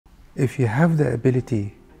If you have the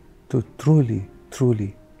ability to truly,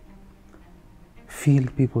 truly feel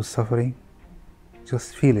people's suffering,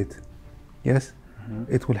 just feel it, yes,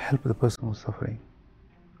 it will help the person who's suffering.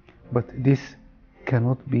 But this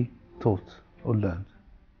cannot be taught or learned.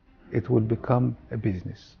 It will become a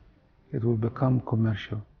business. It will become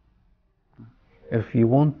commercial. If you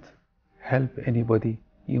won't help anybody,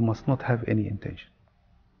 you must not have any intention.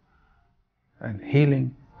 And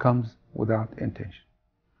healing comes without intention.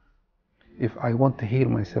 If I want to heal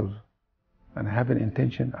myself and have an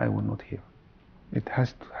intention, I will not heal. It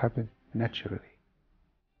has to happen naturally.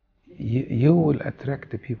 You will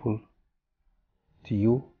attract the people to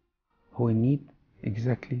you who need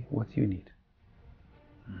exactly what you need.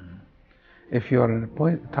 If you are at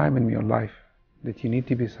a time in your life that you need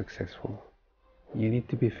to be successful, you need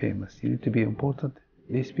to be famous, you need to be important,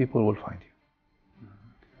 these people will find you.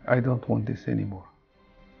 I don't want this anymore.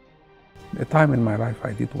 A time in my life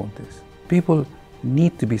I did want this. People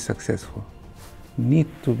need to be successful, need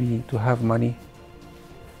to have money.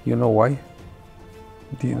 You know why?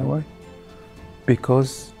 Do you know why?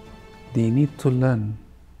 Because they need to learn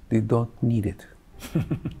they don't need it.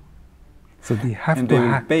 So they have and to they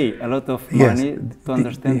will pay a lot of money to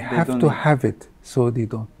understand they have to have it, so they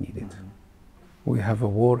don't need it. We have a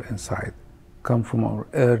war inside, come from our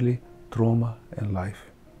early trauma in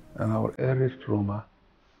life. And our early trauma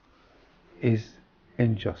is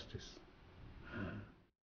injustice.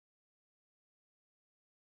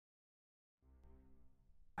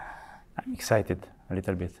 I'm excited a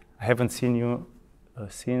little bit. I haven't seen you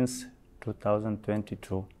since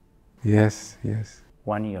 2022. Yes, yes.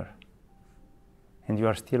 1 year. And you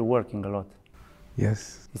are still working a lot.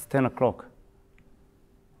 Yes. It's 10 o'clock.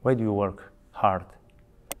 Why do you work hard?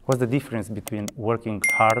 What's the difference between working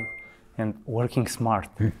hard and working smart?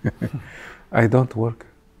 I don't work.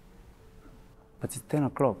 But it's 10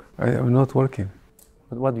 o'clock. I am not working.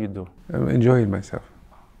 But what do you do? I'm enjoying myself.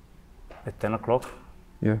 At 10 o'clock?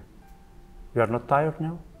 Yeah. You are not tired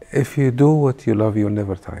now? If you do what you love, you're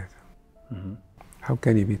never tired. How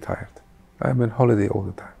can you be tired? I'm on holiday all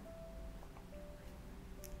the time.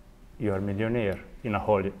 You are a millionaire in a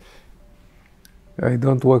holiday. I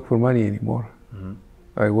don't work for money anymore.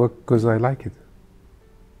 I work because I like it.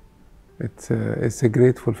 It's a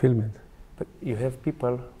great fulfillment. But you have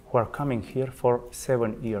people who are coming here for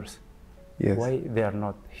 7 years. Yes. Why they are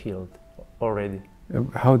not healed already?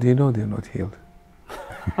 How do you know they're not healed?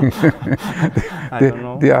 I don't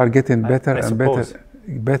know. They are getting better I and suppose.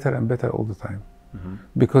 better and better all the time.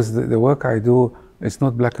 Because the work I do is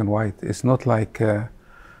not black and white. It's not like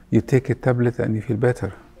you take a tablet and you feel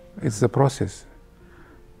better. It's a process.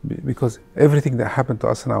 Because everything that happened to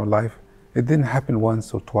us in our life, it didn't happen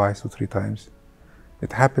once or twice or 3 times.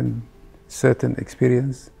 It happened certain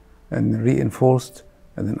experience and reinforced,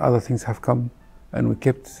 and then other things have come, and we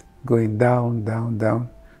kept going down, down, down.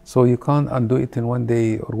 So you can't undo it in 1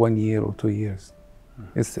 day or 1 year or 2 years.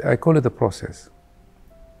 I call it a process.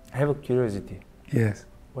 I have a curiosity. Yes.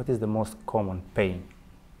 What is the most common pain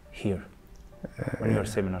here in your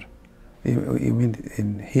seminar? You mean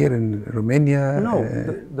here in Romania? No,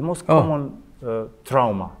 the most common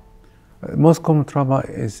trauma. Most common trauma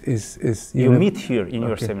is you meet here in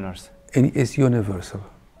your seminars. And it's universal,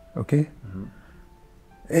 okay?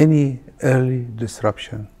 Any early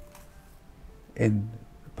disruption in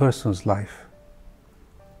a person's life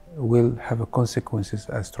will have a consequences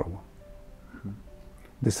as trauma.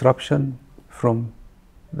 Disruption from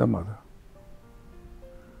the mother.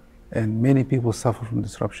 And many people suffer from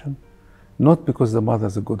disruption, not because the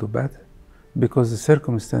mothers are good or bad, because the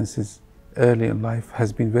circumstances early in life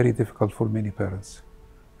has been very difficult for many parents,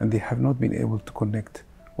 and they have not been able to connect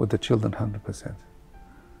with the children 100%.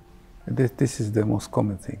 This is the most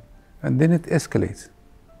common thing. And then it escalates.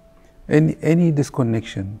 Any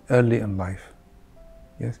disconnection early in life,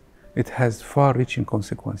 yes, it has far-reaching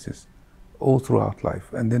consequences all throughout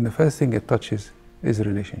life. And then the first thing it touches is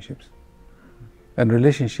relationships. And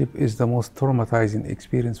relationship is the most traumatizing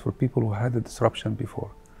experience for people who had a disruption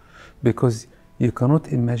before. Because you cannot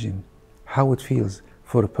imagine how it feels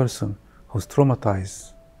for a person who's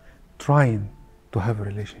traumatized trying to have a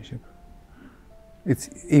relationship.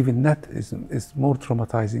 Even that is more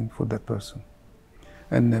traumatizing for that person.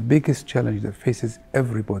 And the biggest challenge that faces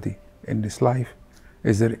everybody in this life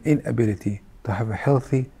is their inability to have a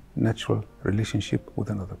healthy, natural relationship with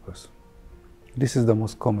another person. This is the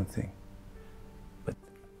most common thing. But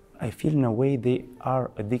I feel in a way they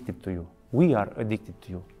are addicted to you. We are addicted to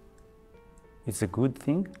you. It's a good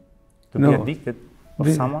thing to be addicted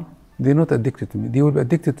to someone? They're not addicted to me. They will be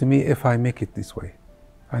addicted to me if I make it this way.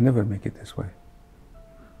 I never make it this way.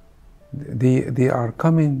 They are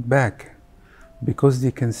coming back because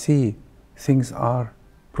they can see things are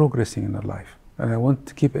progressing in their life. And I want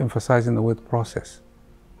to keep emphasizing the word process.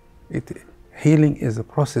 Healing is a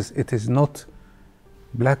process. It is not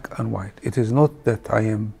black and white. It is not that I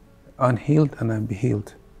am unhealed and I'm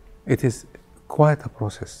healed. It is quite a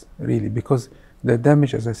process, really, because the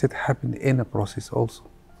damage, as I said, happened in a process also.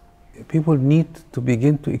 People need to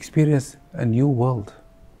begin to experience a new world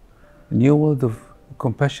of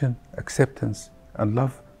compassion, acceptance, and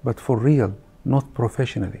love, but for real, not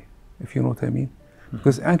professionally, if you know what I mean.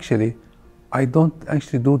 Because actually, I don't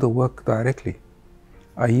actually do the work directly.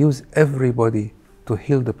 I use everybody to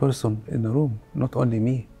heal the person in the room, not only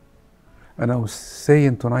me. And I was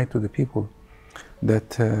saying tonight to the people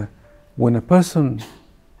that when a person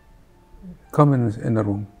comes in a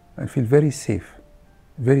room and feel very safe,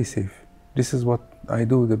 this is what I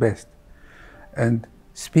do the best, and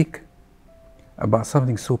speak about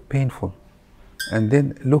something so painful, and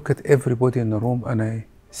then look at everybody in the room and I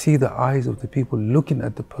see the eyes of the people looking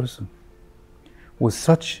at the person with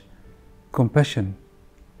such compassion,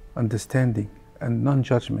 understanding, and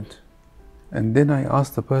non-judgment. And then I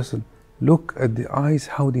ask the person, look at the eyes,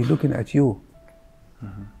 how they're looking at you.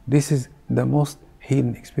 This is the most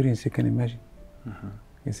healing experience you can imagine.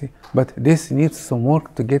 You see, but this needs some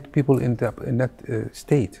work to get people in that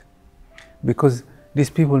state, because these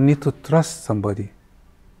people need to trust somebody.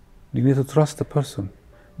 They need to trust the person,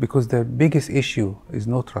 because their biggest issue is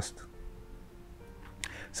no trust.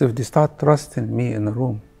 So if they start trusting me in the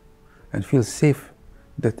room and feel safe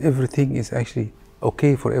that everything is actually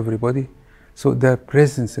okay for everybody, so their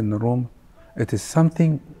presence in the room, it is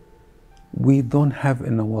something we don't have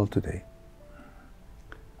in the world today.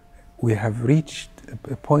 We have reached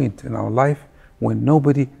a point in our life when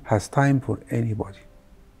nobody has time for anybody.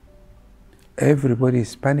 Everybody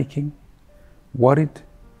is panicking, worried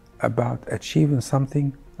about achieving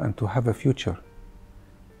something and to have a future.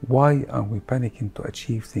 Why are we panicking to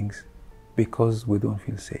achieve things? Because we don't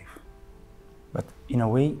feel safe. But in a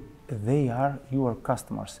way, they are your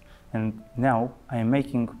customers. And now I am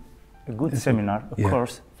making a good seminar, a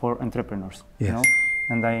course for entrepreneurs, you know,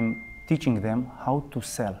 and I am teaching them how to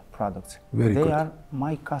sell products. Very they good. are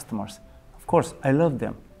my customers. Of course, I love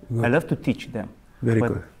them. Good. I love to teach them. Very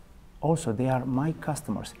but good. Also, they are my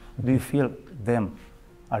customers. Do you feel them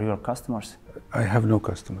are your customers? I have no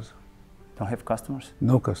customers. Don't have customers?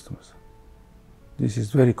 No customers. This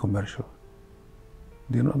is very commercial.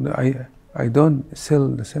 You know, I don't sell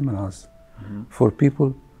the seminars for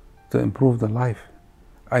people to improve their life.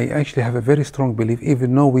 I actually have a very strong belief,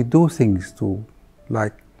 even though we do things to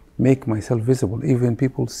like make myself visible, even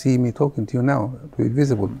people see me talking to you now, to be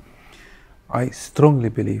visible. I strongly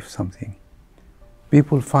believe something.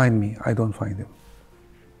 People find me, I don't find them.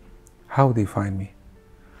 How they find me?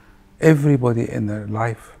 Everybody in their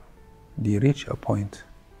life, they reach a point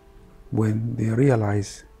when they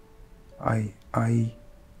realize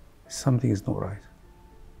something is not right.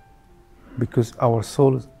 Because our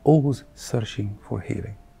soul is always searching for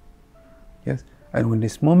healing. Yes? And when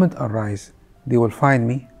this moment arises, they will find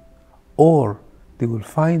me, or they will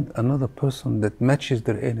find another person that matches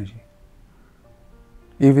their energy.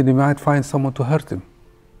 Even they might find someone to hurt them.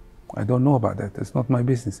 I don't know about that, it's not my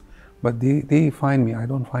business. But they find me, I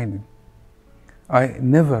don't find them. I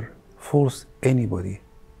never force anybody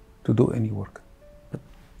to do any work. But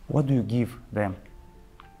what do you give them?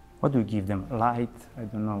 What do you give them? Light, I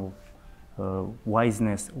don't know,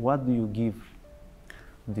 wiseness. What do you give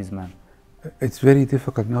this man? It's very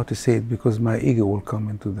difficult now to say it because my ego will come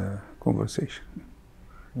into the conversation.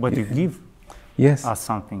 But you give us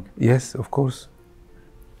something. Yes, of course.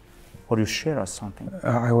 Or you share us something.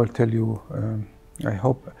 I will tell you, I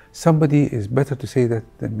hope somebody is better to say that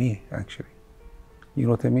than me, actually. You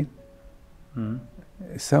know what I mean?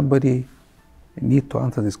 Somebody need to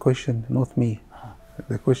answer this question, not me.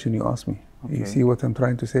 The question you asked me. Okay. You see what I'm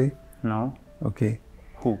trying to say? No. Okay.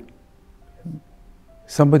 Who?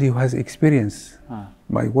 Somebody who has experience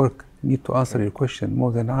my work need to answer your question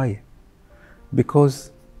more than I.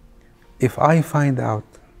 Because if I find out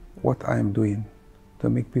what I am doing to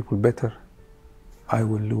make people better, I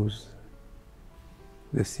will lose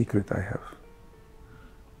the secret I have.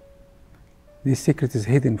 This secret is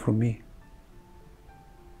hidden from me.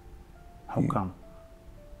 How come?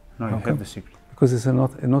 No, you have the secret. Because it's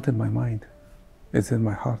not in my mind. It's in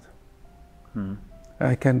my heart.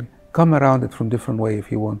 I can come around it from different way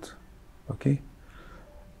if you want. Okay?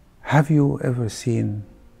 Have you ever seen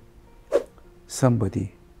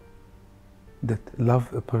somebody that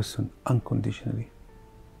love a person unconditionally?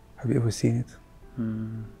 Have you ever seen it?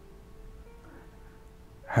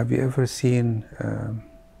 Have you ever seen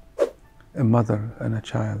a mother and a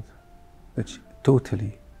child that's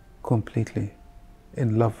totally, completely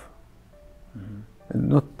in love. And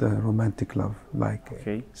not the romantic love, like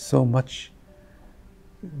so much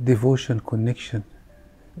devotion, connection.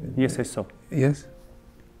 Yes, I saw. Yes,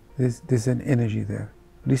 there's an energy there.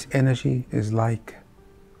 This energy is like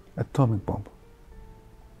atomic bomb.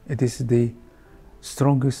 It is the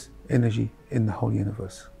strongest energy in the whole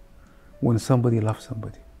universe. When somebody loves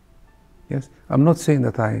somebody. Yes, I'm not saying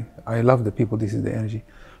that I love the people, this is the energy,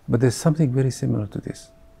 but there's something very similar to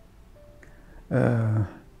this.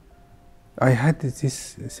 I had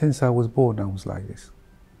this since I was born. I was like this.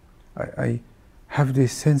 I have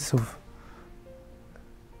this sense of,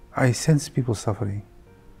 I sense people suffering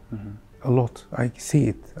a lot. I see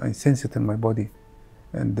it, I sense it in my body.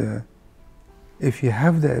 And if you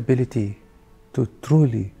have the ability to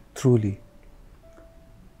truly, truly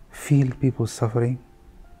feel people suffering,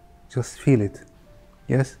 just feel it,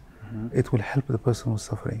 yes? It will help the person who's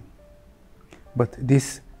suffering. But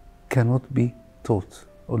this cannot be taught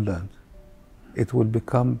or learned. It will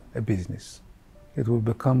become a business. It will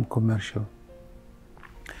become commercial.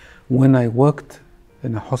 When I worked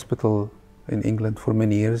in a hospital in England for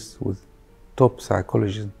many years with top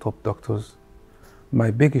psychologists and top doctors,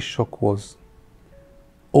 my biggest shock was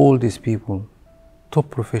all these people, top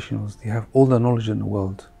professionals, they have all the knowledge in the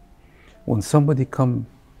world. When somebody comes,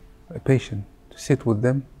 a patient, to sit with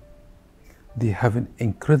them, they have an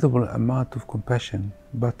incredible amount of compassion,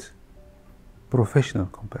 but professional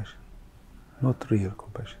compassion, not real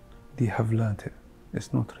compassion. They have learned it.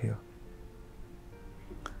 It's not real.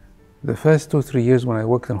 The first 2 or 3 years when I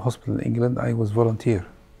worked in a hospital in England, I was volunteer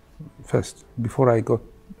first. Before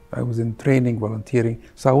I was in training, volunteering,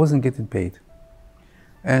 so I wasn't getting paid.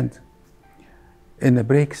 And in the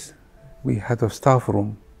breaks, we had a staff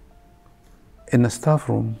room. In the staff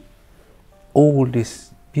room, all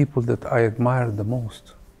these people that I admired the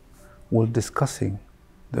most were discussing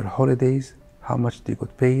their holidays, how much they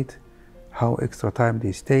got paid, how extra time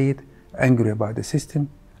they stayed, angry about the system.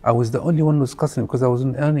 I was the only one discussing because I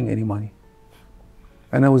wasn't earning any money.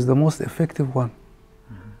 And I was the most effective one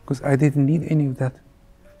because I didn't need any of that.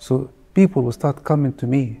 So people would start coming to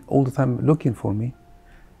me all the time looking for me,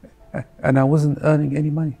 and I wasn't earning any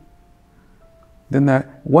money. Then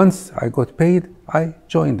once I got paid, I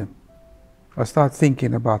joined them. I start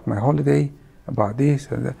thinking about my holiday, about this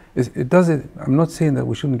and that. It doesn't. I'm not saying that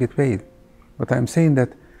we shouldn't get paid, but I'm saying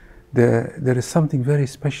that there is something very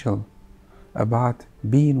special about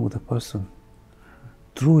being with a person,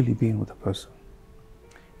 truly being with a person.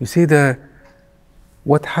 You see,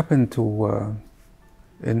 what happened to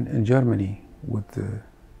in Germany with the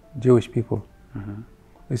Jewish people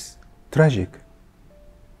is tragic.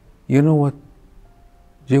 You know what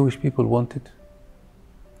Jewish people wanted?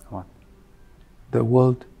 What? The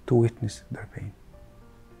world to witness their pain.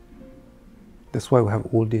 That's why we have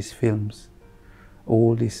all these films,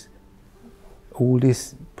 all this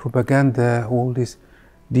propaganda, all this.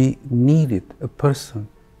 They needed a person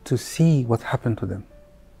to see what happened to them.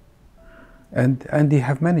 And they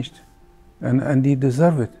have managed. And they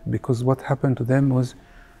deserve it, because what happened to them was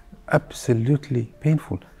absolutely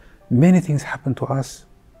painful. Many things happened to us,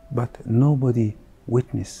 but nobody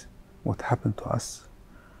witnessed what happened to us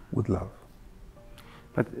with love.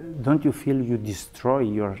 But don't you feel you destroy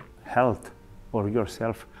your health or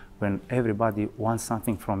yourself when everybody wants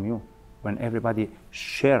something from you? When everybody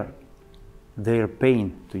share their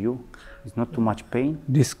pain to you? It's not too much pain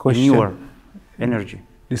This question, in your energy.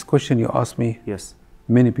 This question you ask me, Yes.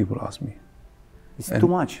 many people ask me. It's too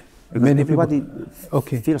much. Because Many everybody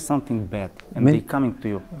okay. feels something bad and Many- they're coming to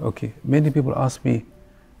you. Okay, many people ask me,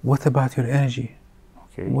 what about your energy?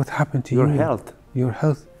 Okay. What happened to Your you? health. Your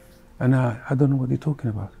health. And I don't know what they're talking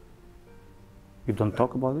about. You don't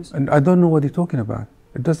talk about this? And I don't know what they're talking about.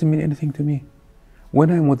 It doesn't mean anything to me. When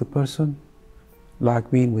I'm with a person, like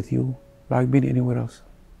being with you, like being anywhere else,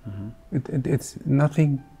 it's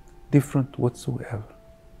nothing different whatsoever.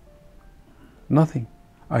 Nothing.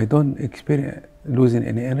 I don't experience losing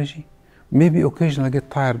any energy. Maybe occasionally I get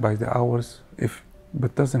tired by the hours,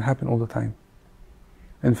 but doesn't happen all the time.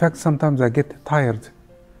 In fact, sometimes I get tired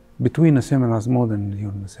between the seminars more than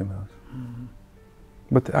during the seminars.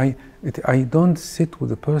 But I don't sit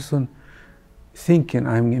with a person thinking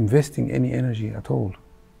I'm investing any energy at all.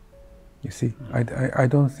 You see, I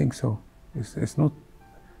don't think so. It's not.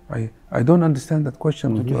 I don't understand that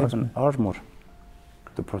question. Do you have an armor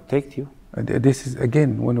to protect you? This is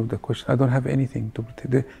again one of the questions. I don't have anything to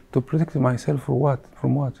protect. To protect myself for what?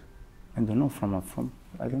 From what? I don't know,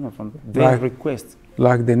 from their Like- request.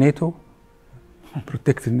 Like the NATO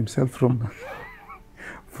protecting himself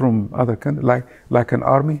from other countries, like an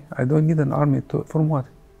army. I don't need an army from what?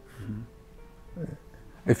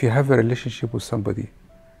 If you have a relationship with somebody,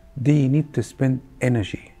 do you need to spend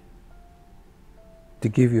energy to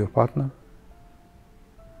give your partner?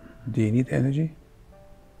 Do you need energy?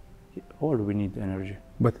 All we need energy.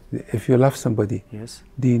 But if you love somebody, Yes.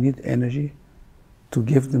 do you need energy to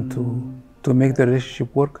give them to make the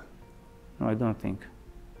relationship work? No, I don't think.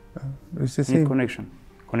 It's the Need same. connection.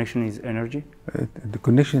 Connection is energy. The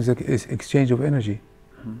connection is exchange of energy.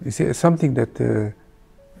 You see, it's something that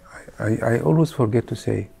I always forget to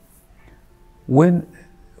say.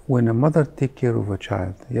 When a mother take care of a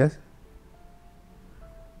child, yes,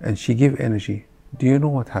 and she give energy, do you know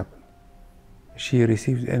what happened? She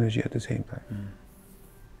receives energy at the same time.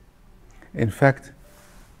 In fact,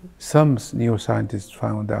 some neuroscientists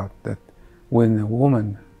found out that when a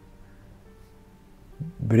woman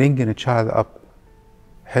bringing a child up,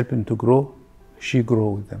 helping to grow, she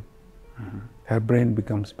grows with them. Her brain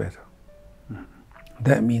becomes better.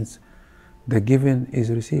 That means the giving is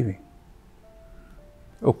receiving.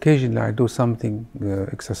 Occasionally I do something,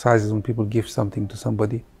 exercises when people give something to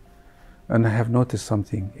somebody, and I have noticed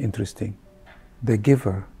something interesting. The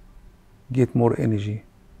giver get more energy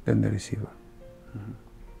than the receiver.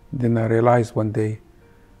 Then I realized one day,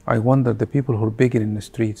 I wonder the people who are begging in the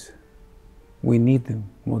streets, we need them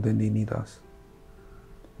more than they need us.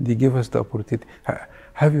 They give us the opportunity.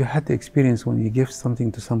 Have you had the experience when you give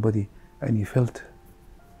something to somebody and you felt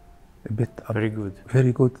a bit up? Very good.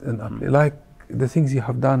 Very good and up, like the things you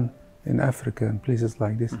have done in Africa and places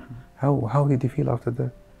like this. How did you feel after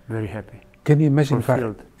that? Very happy. Can you imagine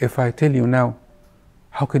Fulfilled. if I tell you now,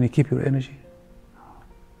 how can you keep your energy?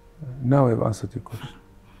 Now I've answered your question.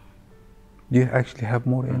 You actually have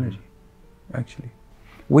more energy, actually.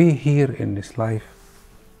 We're here in this life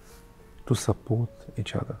to support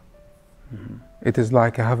each other. It is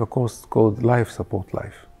like I have a course called Life Support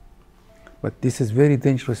Life. But this is very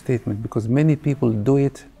dangerous statement because many people do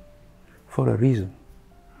it for a reason.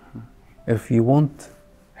 If you won't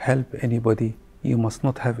help anybody, you must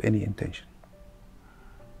not have any intention.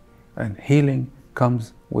 And healing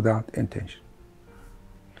comes without intention.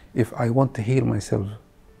 If I want to heal myself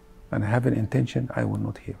and have an intention, I will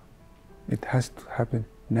not heal. It has to happen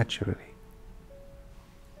naturally.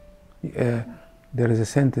 There is a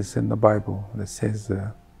sentence in the Bible that says,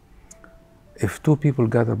 if two people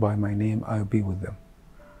gather by my name, I'll be with them.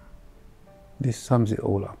 This sums it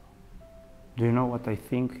all up. Do you know what I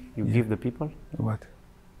think you give the people? What?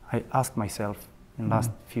 I asked myself in the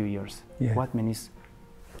last few years, what MENIS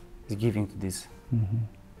is giving to this?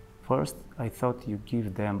 First, I thought you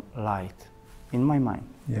give them light in my mind.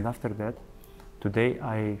 And after that, today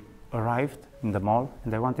I arrived in the mall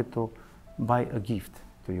and I wanted to buy a gift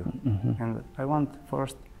to you. And I want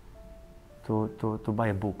first to buy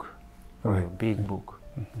a book, a big book.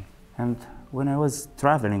 And when I was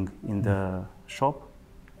traveling in the shop,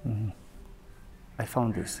 I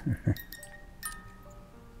found this.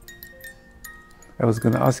 I was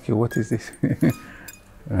going to ask you, what is this?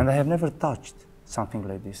 And I have never touched something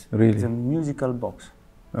like this. Really? It's a musical box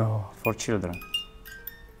Oh, for children.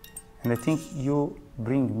 And I think you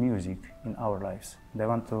bring music in our lives. And I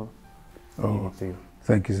want to give it to you.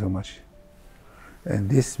 thank you so much. And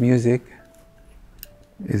this music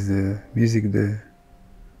is the music that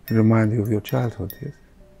reminds you of your childhood, yes?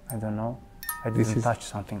 I don't know. I didn't touch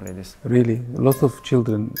something like this. Really, a lot of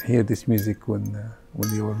children hear this music when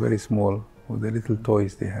they were very small, with the little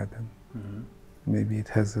toys they had. And maybe it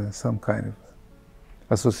has some kind of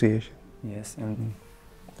association. Yes, and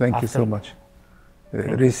Thank you so much.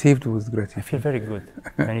 Received with I gratitude. feel very good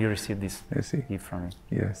when you receive this I see. gift from me.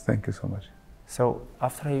 Yes, thank you so much. So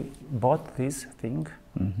after I bought this thing,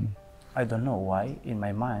 I don't know why, in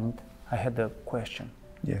my mind, I had a question.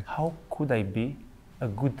 Yes. How could I be a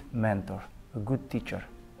good mentor, a good teacher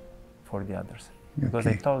for the others? Because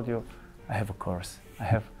I told you, I have a course, I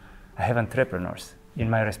have entrepreneurs in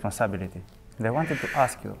my responsibility. And I wanted to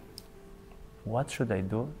ask you, what should I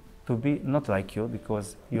do to be not like you,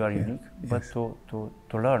 because you are unique, but to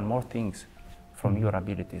learn more things from your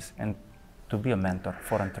abilities and to be a mentor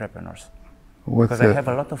for entrepreneurs? Because I have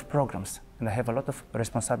a lot of programs and I have a lot of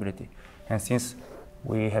responsibility. And since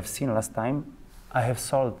we have seen last time, I have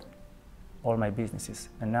sold all my businesses.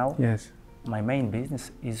 And now my main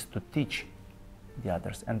business is to teach the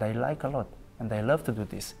others. And I like a lot. And I love to do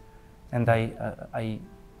this. And I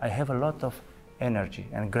have a lot of energy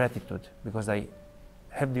and gratitude because I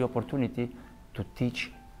have the opportunity to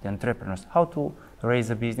teach the entrepreneurs how to raise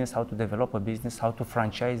a business, how to develop a business, how to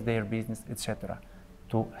franchise their business, etc.,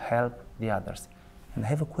 to help the others. And I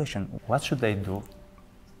have a question. What should I do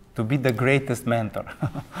to be the greatest mentor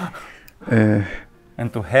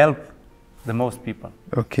and to help the most people.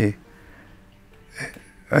 Okay.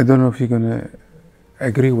 I don't know if you're going to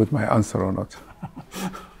agree with my answer or not.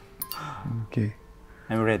 Okay.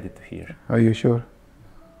 I'm ready to hear. Are you sure?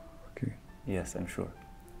 Okay. Yes, I'm sure.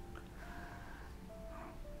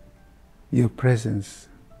 Your presence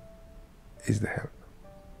is the help.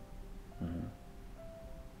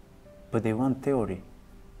 But they want theory.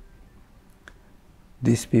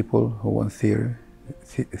 These people who want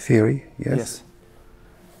theory, yes,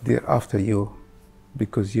 they're after you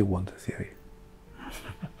because you want the theory.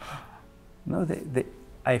 No,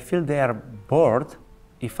 I feel they are bored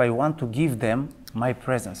if I want to give them my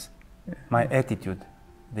presence, my attitude.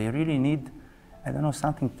 They really need, I don't know,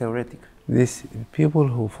 something theoretic. These people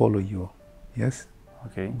who follow you, yes,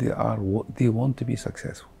 okay, they want to be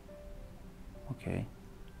successful. Okay.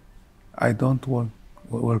 I don't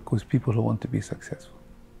work with people who want to be successful.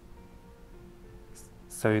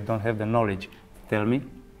 So you don't have the knowledge, tell me?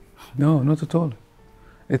 No, not at all.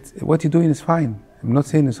 What you're doing is fine. I'm not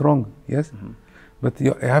saying it's wrong, yes? But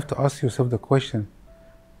you have to ask yourself the question,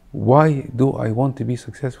 why do I want to be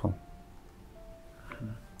successful?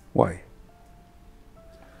 Why?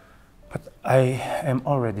 But I am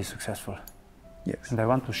already successful. Yes. And I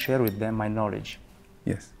want to share with them my knowledge.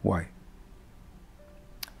 Yes, why?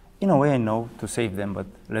 In a way I know to save them, but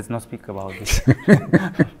let's not speak about this.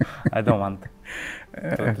 I don't want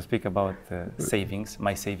to speak about savings,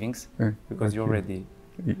 my savings, because you already...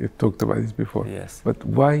 You talked about this before. Yes. But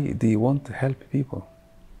why do you want to help people?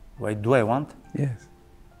 Why do I want? Yes.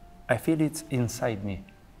 I feel it's inside me.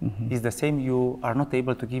 It's the same, you are not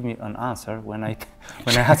able to give me an answer when I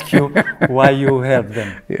ask you why you help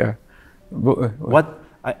them. Yeah. But,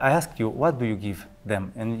 I asked you, what do you give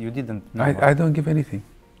them? And you didn't know. I don't give anything.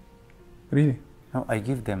 Really. No, I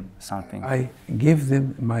give them something. I give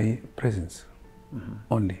them my presence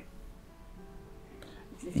only.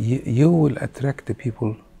 You will attract the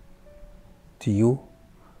people to you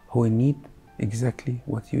who need exactly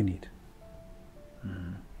what you need.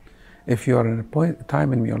 If you are in a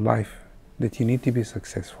time in your life that you need to be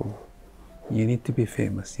successful, you need to be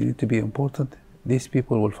famous, you need to be important, these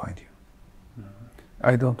people will find you.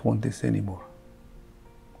 I don't want this anymore.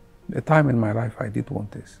 The time in my life I did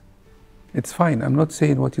want this. It's fine. I'm not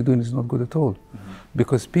saying what you're doing is not good at all,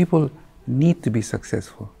 because people need to be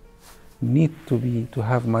successful, need to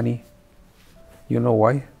have money. You know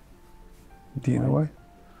why? Do you know why?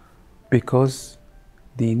 Because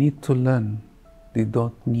they need to learn. They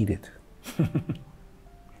don't need it.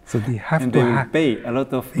 So they have and to they will pay a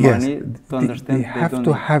lot of money to understand they have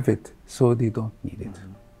to have it, so they don't need it.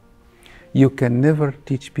 You can never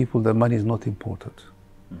teach people that money is not important.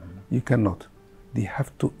 You cannot. They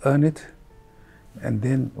have to earn it, and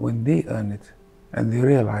then when they earn it and they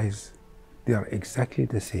realize they are exactly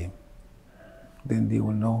the same, then they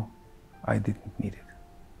will know I didn't need it.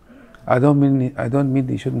 I don't mean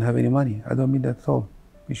they shouldn't have any money. I don't mean that at all.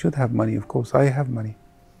 You should have money, of course. I have money.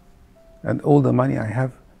 And all the money I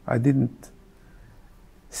have, I didn't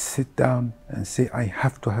sit down and say I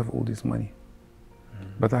have to have all this money.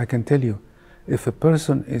 But I can tell you, if a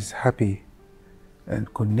person is happy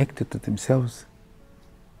and connected to themselves,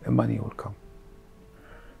 the money will come.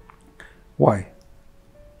 Why?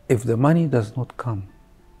 If the money does not come,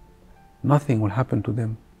 nothing will happen to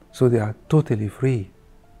them, so they are totally free.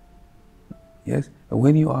 Yes?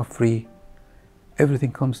 When you are free,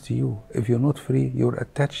 everything comes to you. If you're not free, you're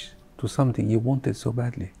attached to something you wanted so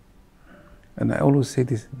badly. And I always say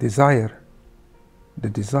this, the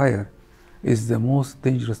desire is the most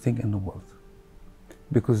dangerous thing in the world.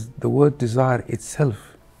 Because the word desire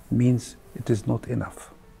itself means it is not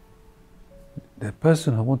enough. The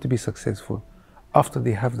person who wants to be successful, after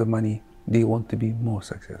they have the money, they want to be more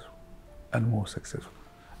successful and more successful.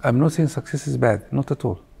 I'm not saying success is bad, not at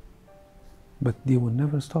all. But they will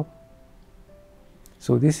never stop.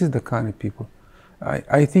 So this is the kind of people.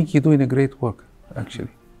 I think you're doing a great work,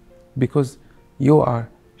 actually, because you are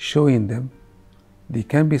showing them they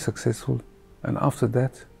can be successful, and after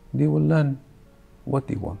that, they will learn what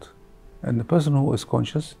they want. And the person who is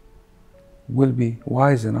conscious will be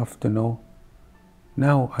wise enough to know,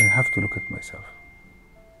 now I have to look at myself.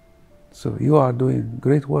 So you are doing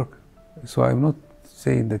great work. So I'm not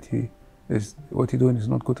saying that what you're doing is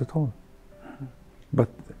not good at all. But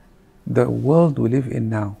the world we live in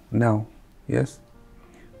now, yes,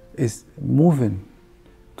 is moving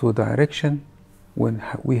to a direction when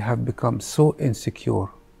we have become so insecure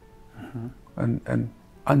and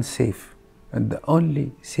unsafe. And the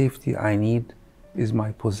only safety I need is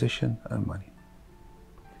my position and money.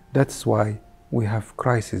 That's why we have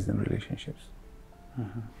crises in relationships.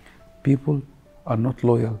 People are not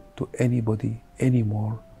loyal to anybody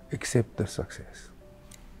anymore except their success.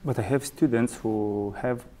 But I have students who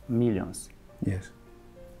have millions. Yes.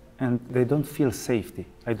 And they don't feel safety.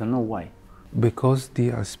 I don't know why. Because they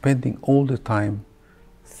are spending all the time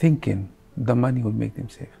thinking the money will make them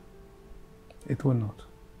safe. It will not.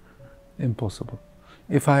 Impossible.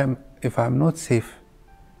 If I'm not safe,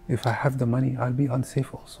 if I have the money, I'll be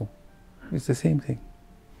unsafe also. It's the same thing.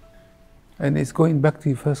 And it's going back to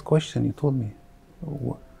your first question you told me.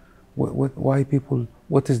 Why people,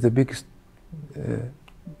 what is the biggest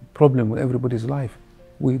problem with everybody's life?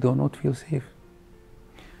 We do not feel safe.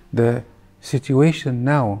 The situation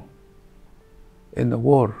now in the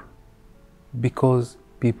war, because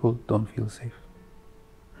people don't feel safe.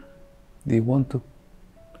 They want to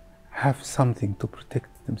have something to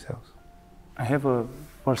protect themselves. I have a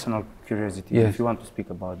personal curiosity. Yes. If you want to speak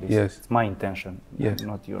about this, yes. It's my intention, yes.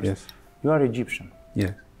 not yours. Yes. You are Egyptian.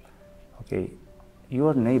 Yes. Okay.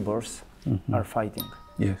 Your neighbors are fighting.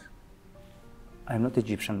 Yes. I'm not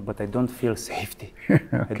Egyptian, but I don't feel safety.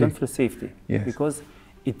 Okay. I don't feel safety yes. because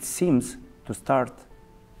it seems to start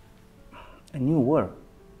a new war,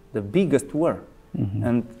 the biggest war,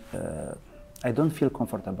 and I don't feel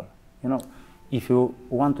comfortable. You know, if you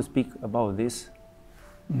want to speak about this,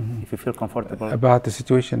 if you feel comfortable about the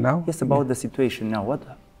situation now. Yes, about the situation now. What?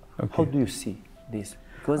 Okay. How do you see this?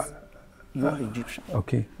 Because you are Egyptian.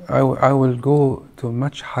 Okay, I will go to a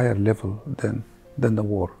much higher level than the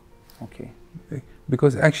war. Okay.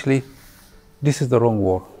 Because actually, this is the wrong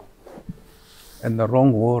war, and the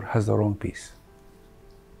wrong war has the wrong peace.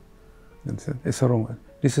 It's a wrong one.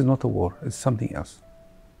 This is not a war. It's something else.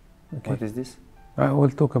 Okay? What is this? I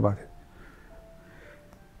will talk about it.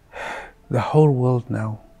 The whole world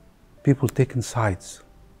now, people taking sides.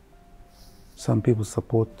 Some people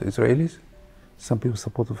support the Israelis, some people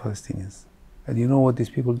support the Palestinians. And you know what these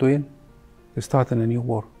people doing? They're starting a new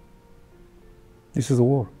war. This is a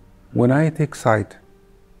war. When I take side,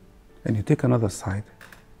 and you take another side,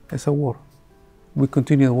 it's a war. We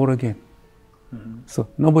continue the war again. So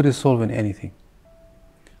nobody's solving anything.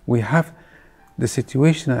 We have the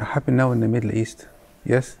situation that happened now in the Middle East.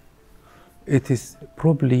 Yes, it is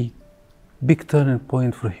probably big turning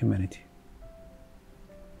point for humanity.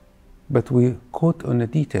 But we caught on the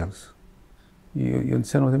details. You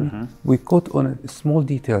understand what I mean? We caught on small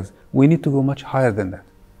details. We need to go much higher than that.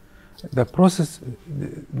 The process,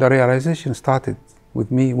 the realization started with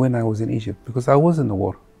me when I was in Egypt, because I was in the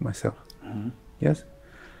war myself. Yes,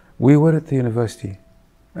 we were at the university,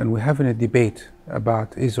 and we're having a debate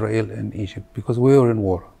about Israel and Egypt because we were in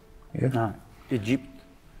war. Yes? Egypt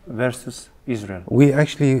versus Israel. We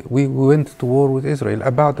went to war with Israel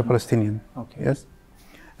about the Palestinian. Okay. Yes,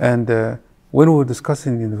 and when we were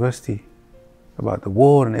discussing in the university about the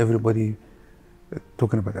war and everybody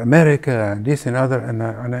talking about America and this and other,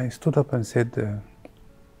 and I stood up and said,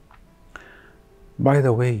 by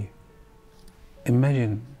the way,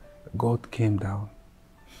 imagine God came down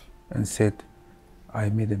and said, I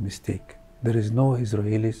made a mistake. There is no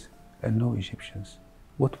Israelis and no Egyptians.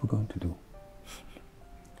 What are we going to do?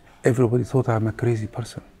 Everybody thought I'm a crazy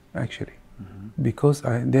person, actually, because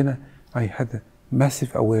then I had a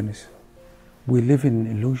massive awareness. We live in an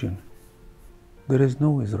illusion. There is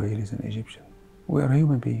no Israelis and Egyptians. We are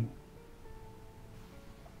human beings.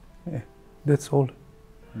 Yeah, that's all.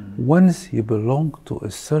 Once you belong to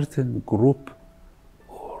a certain group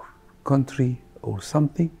or country or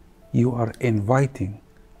something, you are inviting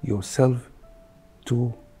yourself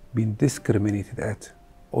to be discriminated at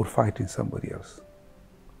or fighting somebody else.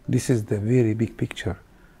 This is the very big picture,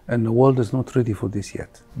 and the world is not ready for this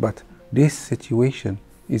yet. But this situation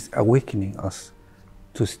is awakening us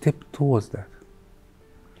to step towards that.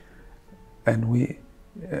 And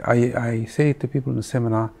I say to people in the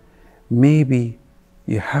seminar, maybe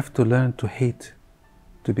you have to learn to hate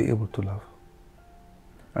to be able to love.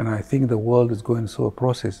 And I think the world is going through a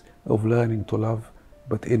process of learning to love,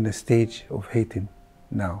 but in the stage of hating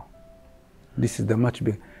now. This is the much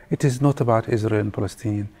bigger. It is not about Israel and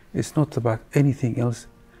Palestinian. It's not about anything else.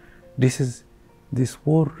 This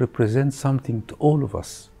war represents something to all of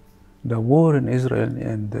us. The war in Israel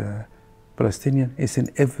and Palestinian is in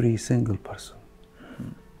every single person,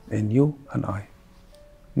 in you and I.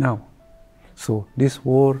 Now, so this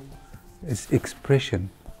war is expression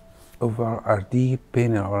of our deep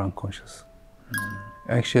pain in our unconscious.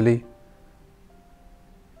 Actually,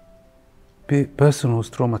 person who's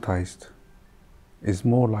traumatized is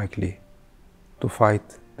more likely to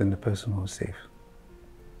fight than the person who's safe.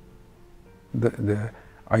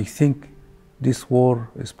 I think this war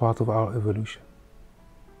is part of our evolution.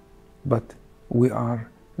 But we are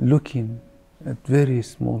looking a very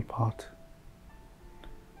small part.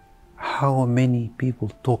 How many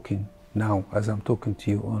people talking now, as I'm talking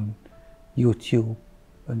to you, on YouTube,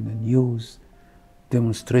 on the news,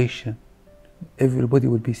 demonstration, everybody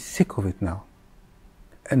will be sick of it now.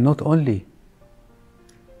 And not only,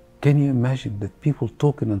 can you imagine that people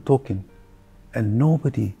talking and talking and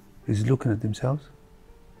nobody is looking at themselves?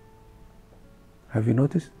 Have you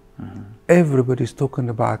noticed? Everybody's talking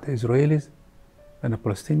about Israelis and the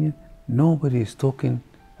Palestinians. Nobody is talking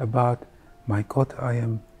about, my God, I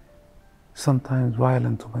am sometimes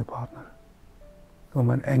violent to my partner.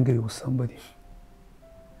 I'm angry with somebody.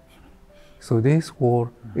 So this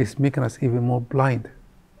war is making us even more blind.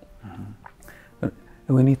 And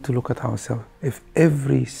we need to look at ourselves. If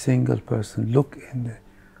every single person look in the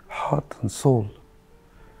heart and soul,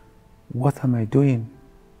 what am I doing?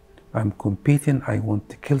 I'm competing, I want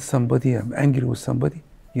to kill somebody, I'm angry with somebody.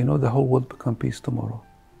 You know, the whole world become peace tomorrow.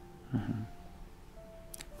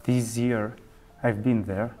 This year, I've been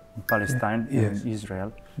there, in Palestine and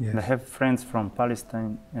Israel. And I have friends from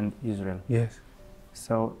Palestine and Israel. Yes.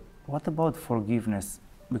 So what about forgiveness?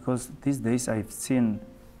 Because these days I've seen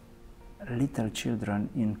little children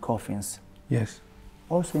in coffins. Yes.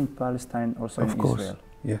 Also in Palestine, also in Israel.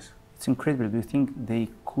 Yes. It's incredible. Do you think they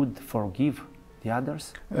could forgive the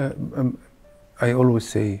others? I always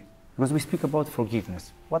say... Because we speak about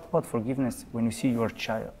forgiveness. What about forgiveness when you see your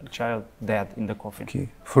child dead in the coffin? Okay.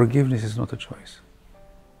 Forgiveness is not a choice.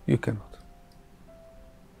 You cannot.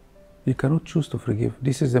 You cannot choose to forgive.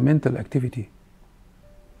 This is a mental activity.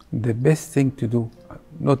 The best thing to do,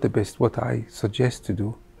 not the best, what I suggest to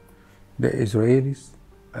do, the Israelis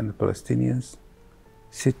and the Palestinians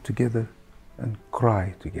sit together and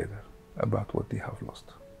cry together about what they have lost,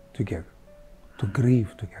 together, to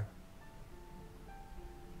grieve together.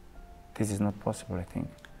 This is not possible, I think.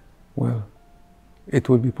 Well, it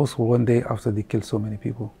will be possible one day after they kill so many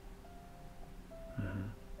people.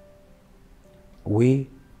 We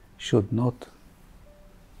should not,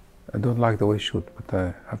 I don't like the way should, but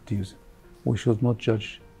I have to use it. We should not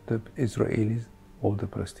judge the Israelis or the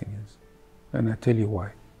Palestinians. And I tell you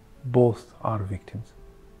why. Both are victims.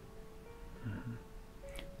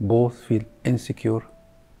 Both feel insecure,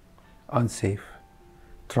 unsafe,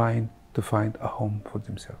 trying to find a home for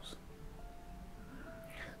themselves.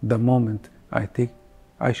 The moment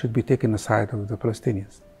I should be taking the side of the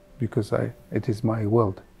Palestinians because it is my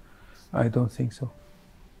world. I don't think so.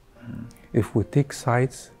 If we take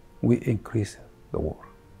sides, we increase the war.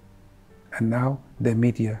 And now the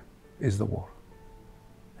media is the war.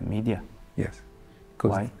 The media? Yes.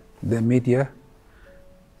 Why? The media,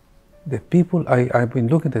 the people, I've been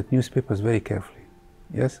looking at newspapers very carefully.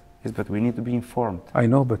 Yes? Yes, but we need to be informed. I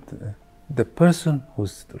know, but the person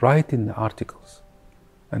who's writing the articles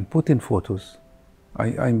and putting photos,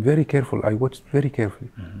 I'm very careful. I watched very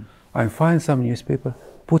carefully. I find some newspaper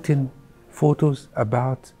putting photos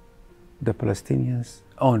about the Palestinians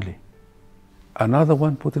only. Another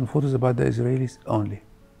one putting photos about the Israelis only.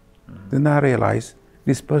 Then I realize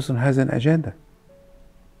this person has an agenda.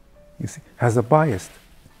 You see, has a bias.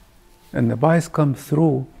 And the bias comes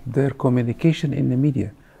through their communication in the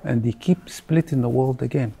media. And they keep splitting the world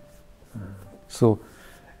again. So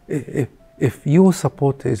if you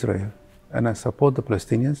support Israel and I support the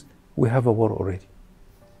Palestinians, we have a war already.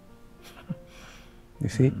 You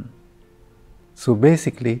see? So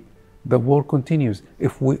basically, the war continues.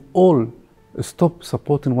 If we all stop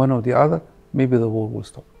supporting one or the other, maybe the war will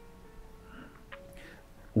stop.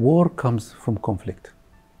 War comes from conflict.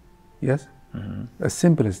 Yes? As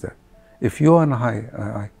simple as that. If you and I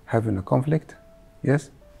are having a conflict, yes,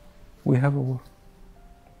 we have a war.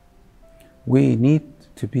 We need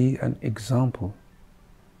to be an example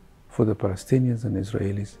for the Palestinians and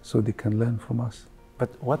Israelis so they can learn from us. But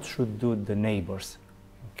what should do the neighbors?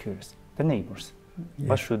 I'm curious. The neighbors,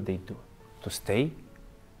 what should they do? To stay?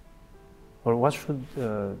 Or what should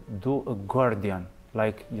do a guardian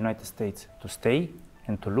like United States? To stay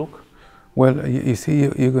and to look? Well, you see,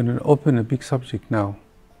 you're going to open a big subject now,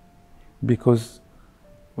 because...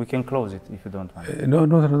 We can close it if you don't want. No.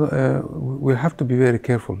 We have to be very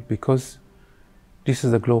careful, because this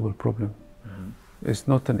is a global problem. It's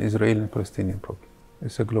not an Israeli and Palestinian problem.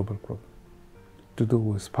 It's a global problem to do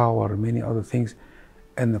with power and many other things.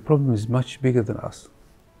 And the problem is much bigger than us.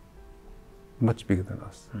 Much bigger than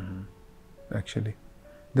us, actually.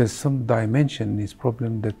 There's some dimension in this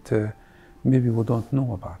problem that maybe we don't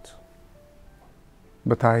know about.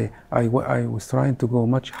 But I was trying to go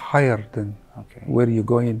much higher than where you're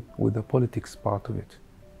going with the politics part of it.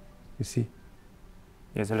 You see?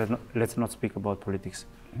 Yes, let's not speak about politics.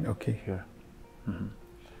 Okay. Here.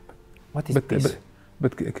 What is peace?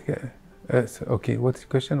 But Okay, what's the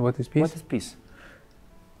question? What is peace? What is peace?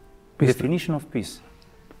 Peace. Definition of peace.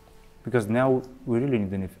 Because now we really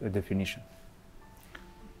need a definition.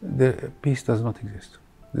 Peace does not exist.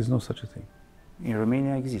 There's no such a thing. In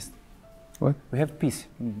Romania exists. What? We have peace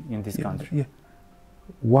in this country. Yeah.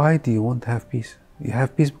 Why do you want to have peace? You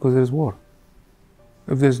have peace because there's war.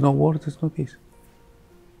 If there's no war, there's no peace.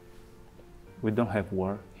 We don't have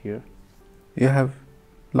war here. You have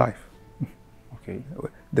life. Okay.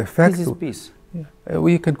 The fact This is peace. Yeah. Well,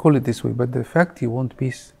 you can call it this way, but the fact you want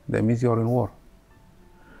peace, that means you're in war.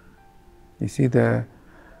 You see,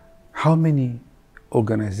 how many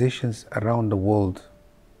organizations around the world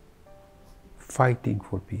fighting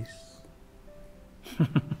for peace?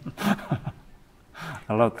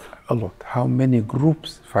 A lot. A lot. How many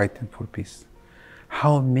groups fighting for peace?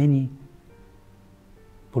 How many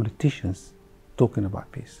politicians talking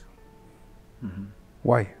about peace? Mm-hmm.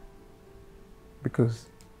 Why? Because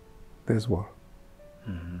there's war.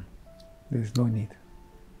 Mm-hmm. There's no need.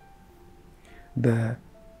 The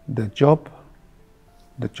job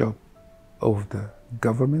of the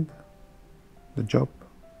government, the job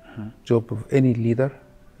of any leader,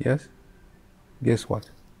 yes, guess what?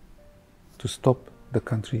 To stop the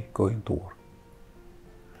country going to war.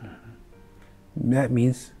 Mm-hmm. That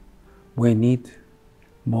means we need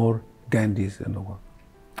more Gandhis in the world.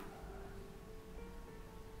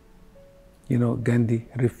 You know, Gandhi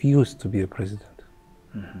refused to be a president.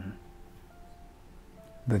 Mm-hmm.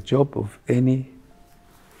 The job of any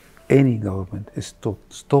government is to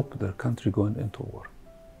stop the country going into war.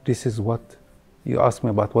 This is what you asked me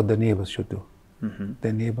about what the neighbors should do. Mm-hmm.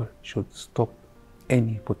 The neighbor should stop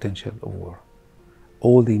any potential of war.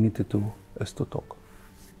 All they need to do is to talk.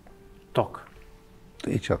 Talk. To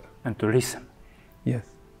each other. And to listen. Yes.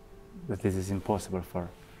 But this is impossible for...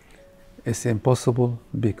 It's impossible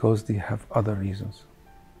because they have other reasons.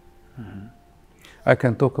 Mm-hmm. I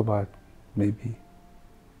can talk about maybe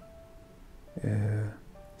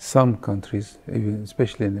some countries, even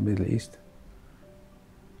especially in the Middle East.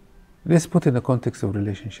 Let's put in the context of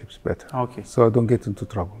relationships better. Okay. So I don't get into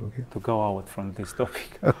trouble, okay? To go out from this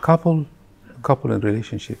topic. A couple in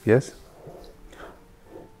relationship, yes?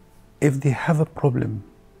 If they have a problem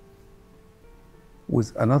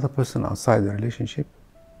with another person outside the relationship,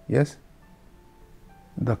 yes,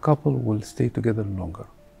 the couple will stay together longer.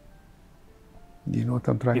 Do you know what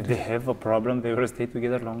I'm trying to say? If they have a problem, they will stay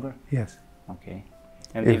together longer? Yes. Okay.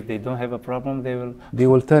 And if they don't have a problem, they will... They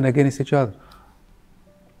will turn against each other.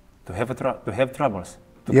 To have troubles.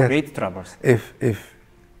 To yes. create troubles.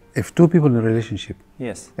 If two people in a relationship,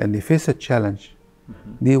 yes, and they face a challenge,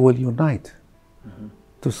 they will unite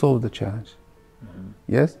to solve the challenge.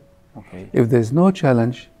 Yes? Okay. If there's no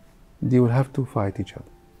challenge, they will have to fight each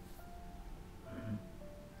other.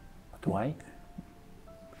 But why?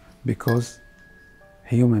 Because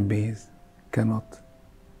human beings cannot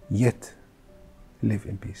yet live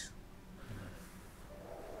in peace.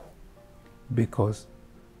 Because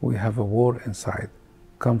we have a war inside,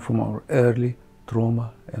 come from our early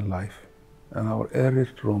trauma in life. And our early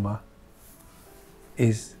trauma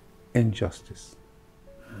is injustice.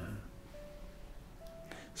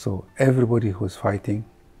 So everybody who's fighting,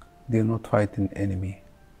 they're not fighting enemy.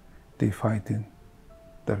 They're fighting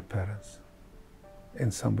their parents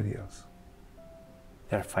and somebody else.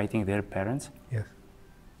 They're fighting their parents? Yes.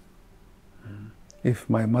 If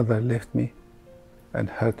my mother left me and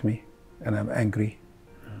hurt me and I'm angry,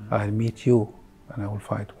 I'll meet you and I will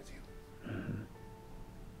fight with you.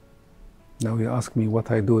 Now you ask me what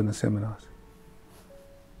I do in the seminars.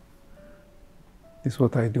 This is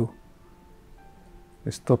what I do. I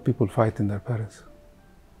stop people fighting their parents.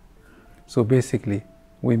 So basically,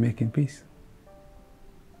 we're making peace.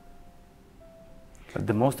 But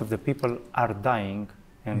the most of the people are dying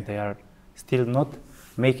and they are still not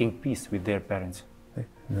making peace with their parents.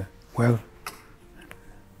 Well,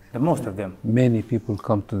 the most of them. Many people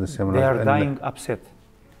come to the seminar. They are dying upset.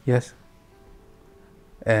 Yes.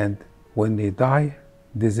 And when they die,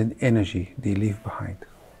 there's an energy they leave behind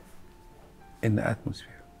in the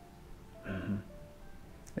atmosphere.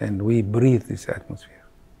 And we breathe this atmosphere.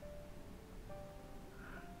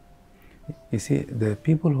 You see, the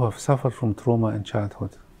people who have suffered from trauma in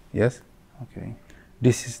childhood, yes? Okay.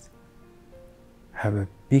 Have a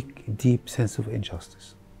big, deep sense of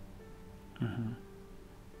injustice.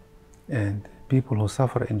 And people who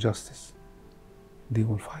suffer injustice, they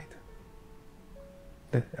will fight.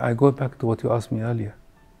 I go back to what you asked me earlier.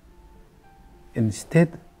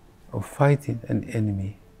 Instead of fighting an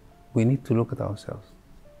enemy, we need to look at ourselves.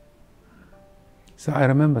 So I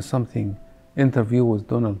remember something, interview with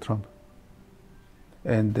Donald Trump.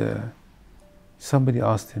 And somebody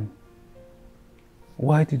asked him,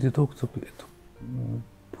 Why did you talk to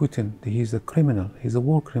Putin? He's a criminal. He's a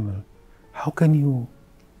war criminal. How can you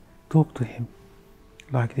talk to him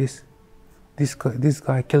like this? This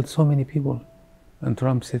guy killed so many people. And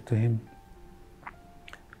Trump said to him,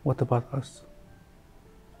 what about us?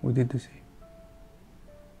 We did the same.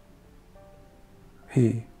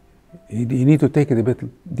 You need to take it a bit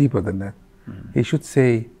deeper than that. He should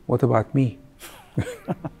say, what about me?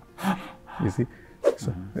 You see?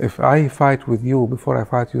 So if I fight with you, before I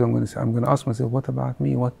fight you, I'm going to ask myself, what about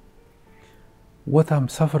me? What I'm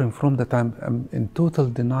suffering from, that I'm in total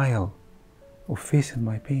denial of facing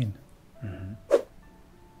my pain.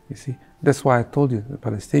 You see? That's why I told you, the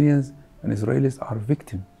Palestinians and Israelis are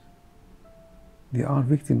victims. They are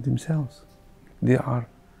victims themselves. They are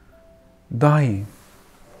dying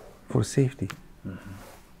for safety.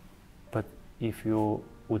 But if you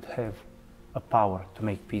would have a power to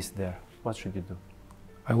make peace there, what should you do?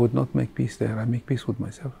 I would not make peace there. I make peace with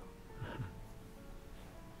myself.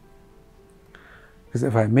 Because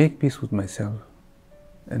if I make peace with myself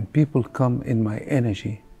and people come in my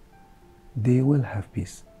energy, they will have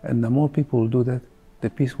peace. And the more people will do that, the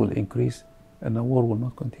peace will increase and the war will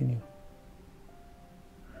not continue.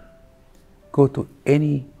 Go to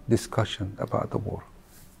any discussion about the war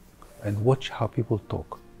and watch how people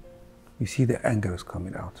talk. You see the anger is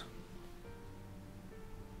coming out.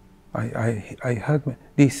 I heard,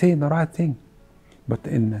 they say the right thing, but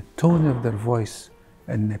in the tone of their voice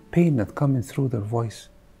and the pain that coming through their voice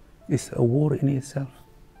is a war in itself.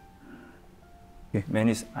 Okay.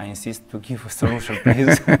 MENIS, I insist to give a solution,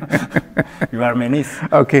 please. You are MENIS.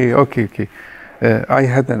 Okay. I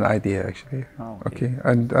had an idea actually. Oh, okay.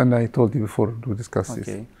 And I told you before we discussed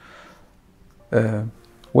this.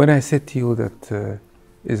 When I said to you that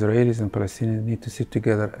Israelis and Palestinians need to sit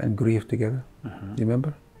together and grieve together,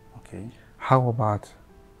 remember? Okay. How about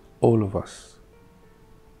all of us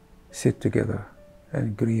sit together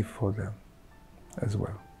and grieve for them as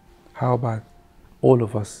well? How about all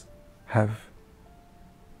of us have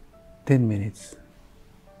 10 minutes,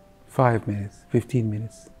 5 minutes, 15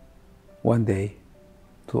 minutes, one day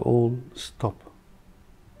to all stop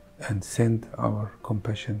and send our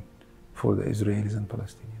compassion for the Israelis and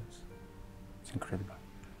Palestinians? It's incredible.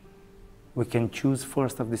 We can choose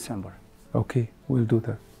 1st of December. Okay, we'll do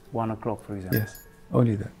that. 1 o'clock, for example. Yes,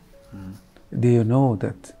 only that. Do you know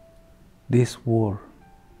that this war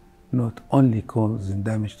not only causing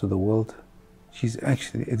damage to the world, it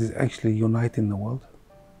is actually uniting the world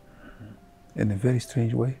in a very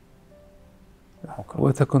strange way?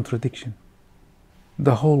 What a contradiction.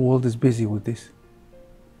 The whole world is busy with this.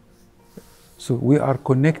 So we are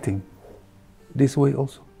connecting this way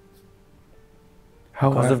also.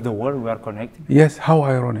 Because of the war, we are connecting? Yes, how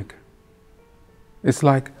ironic. It's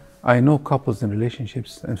like, I know couples in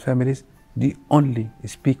relationships and families, they only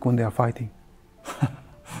speak when they are fighting.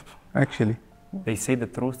 Actually. They say the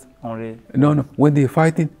truth only? No, when they're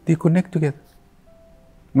fighting, they connect together.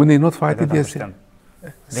 When they're not fighting,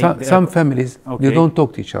 some families, they don't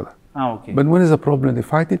talk to each other. Okay. But when there's a problem, they're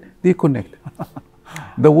fighting, they connect.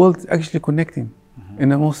 The world's actually connecting in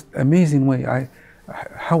the most amazing way.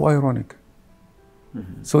 How ironic.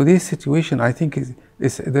 So this situation, I think,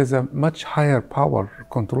 there's a much higher power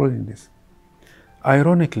controlling this.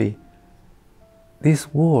 Ironically, this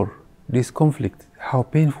war, this conflict, how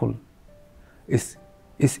painful, is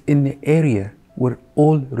in the area where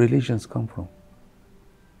all religions come from.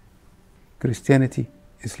 Christianity,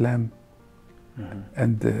 Islam,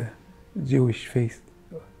 and the Jewish faith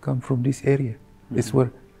come from this area. It's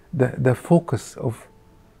where the focus of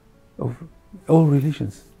all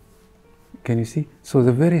religions. Can you see? So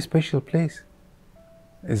the very special place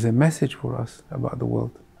is a message for us about the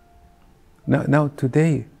world. Now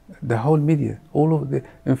today, the whole media,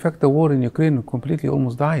 in fact, the war in Ukraine completely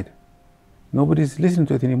almost died. Nobody's listening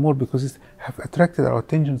to it anymore because it have attracted our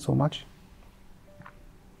attention so much.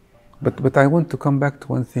 But I want to come back to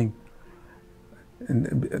one thing.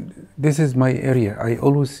 And this is my area. I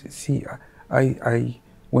always see,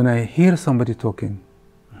 when I hear somebody talking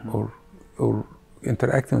or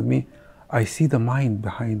interacting with me, I see the mind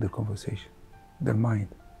behind the conversation, their mind,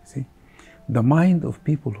 see? The mind of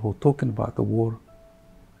people who are talking about the war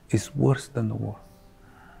is worse than the war.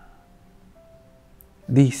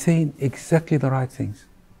 They're saying exactly the right things,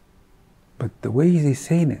 but the way they're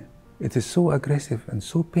saying it is so aggressive and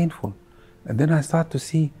so painful. And then I start to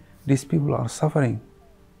see these people are suffering.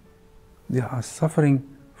 They are suffering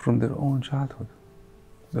from their own childhood,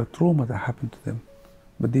 the trauma that happened to them.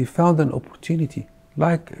 But they found an opportunity,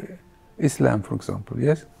 like Islam, for example,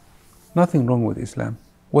 yes? Nothing wrong with Islam.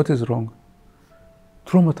 What is wrong?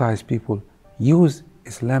 Traumatized people use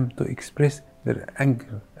Islam to express their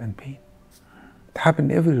anger and pain. It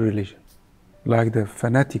happened in every religion. Like the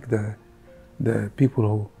fanatic, the people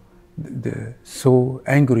who they're so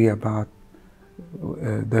angry about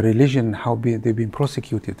the religion, how they've been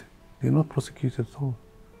prosecuted. They're not prosecuted at all.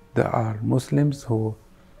 There are Muslims who are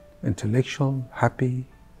intellectual, happy,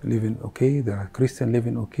 living okay. There are Christians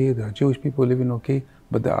living okay. There are Jewish people living okay.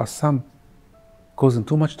 But there are some causing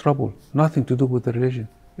too much trouble. Nothing to do with the religion.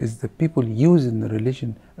 It's the people using the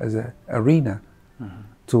religion as an arena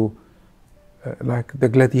to, like the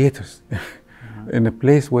gladiators, in a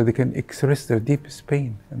place where they can express their deepest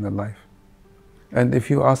pain in their life. And if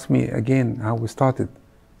you ask me again how we started,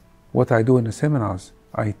 what I do in the seminars,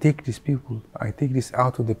 I take these people, I take this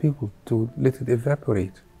out of the people to let it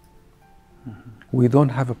evaporate. We don't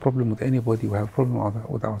have a problem with anybody, we have a problem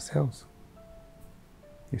with ourselves.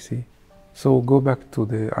 You see? So go back to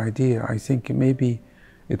the idea, I think maybe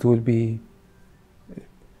it will be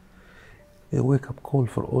a wake-up call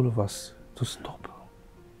for all of us to stop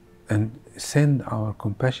and send our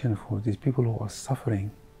compassion for these people who are suffering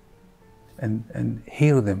and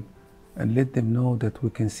hear them and let them know that we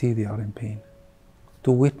can see they are in pain,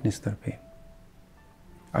 to witness their pain.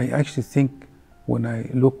 I actually think when I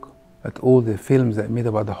look at all the films that made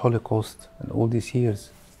about the Holocaust and all these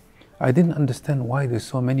years, I didn't understand why there's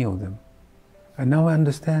so many of them. And now I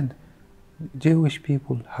understand. Jewish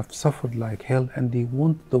people have suffered like hell and they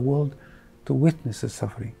want the world to witness the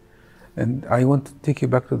suffering. And I want to take you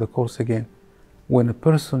back to the course again. When a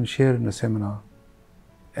person shares in a seminar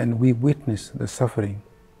and we witness the suffering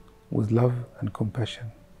with love and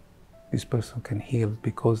compassion, this person can heal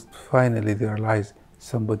because finally they realize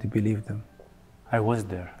somebody believed them. I was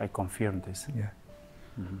there, I confirmed this. Yeah.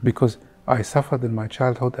 Because I suffered in my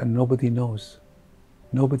childhood and nobody knows.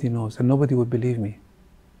 Nobody knows and nobody would believe me.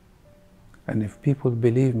 And if people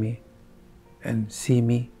believe me and see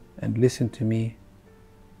me and listen to me,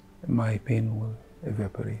 my pain will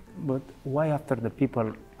evaporate. But why after the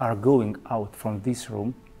people are going out from this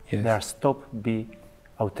room, they are stopped be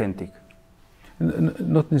authentic?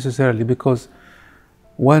 Not necessarily, because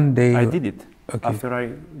one day... I did it. Okay. After I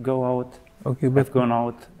go out, I've gone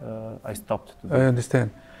out, I stopped. I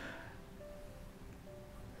understand.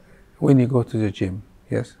 When you go to the gym,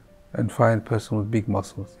 yes, and find a person with big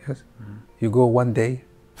muscles, yes, you go one day,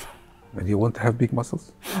 and you want to have big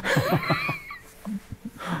muscles?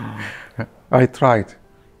 I tried.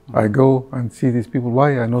 I go and see these people.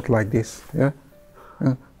 Why are not like this? Yeah,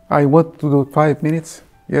 I want to do 5 minutes.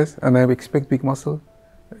 Yes, and I expect big muscle.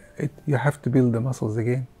 You have to build the muscles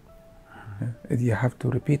again. You have to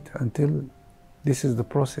repeat until this is the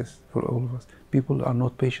process for all of us. People are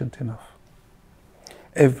not patient enough.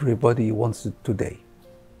 Everybody wants it today.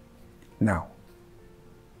 Now,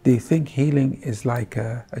 they think healing is like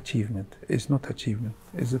an achievement. It's not achievement.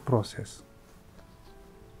 It's a process.